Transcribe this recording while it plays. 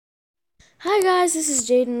Hi guys, this is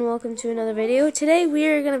Jaden. Welcome to another video. Today we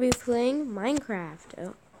are going to be playing Minecraft.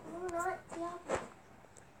 Oh.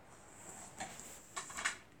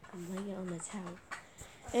 I'm laying it on the towel.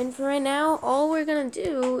 And for right now, all we're going to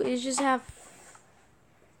do is just have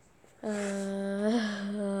I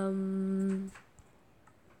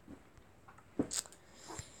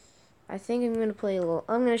think I'm going to play a little.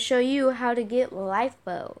 I'm going to show you how to get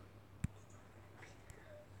lifeboat.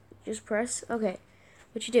 Just press, okay.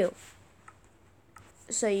 What you do?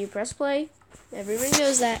 So you press play. Everybody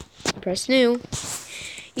knows that. Press new.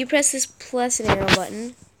 You press this plus and arrow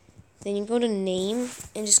button. Then you go to name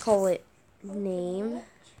and just call it name.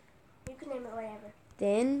 You can name it whatever.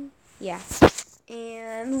 Then, yeah.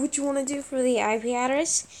 And what you want to do for the IP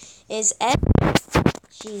address is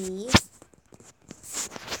fg.lbsg.net.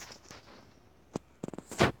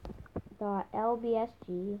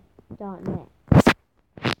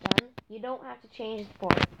 Done. You don't have to change the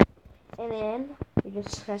port. And then you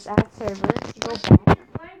just press add server. You go back.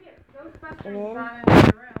 And then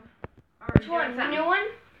Which one? The new one?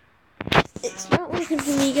 it's not working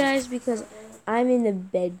for me, guys, because I'm in the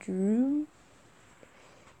bedroom.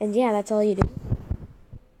 And yeah, that's all you do.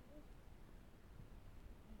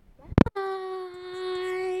 Bye.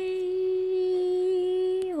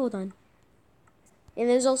 Hold on. And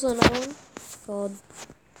there's also another one called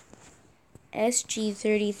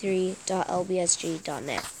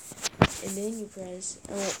sg33.lbsg.net. And then you press,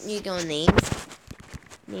 you go name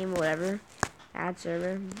whatever, add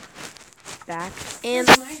server, back, and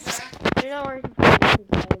they're not working.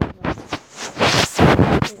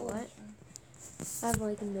 What? I have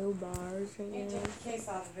like no bars right now.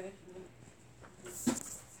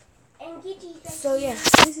 So yeah,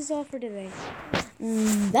 this is all for today.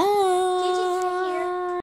 Bye.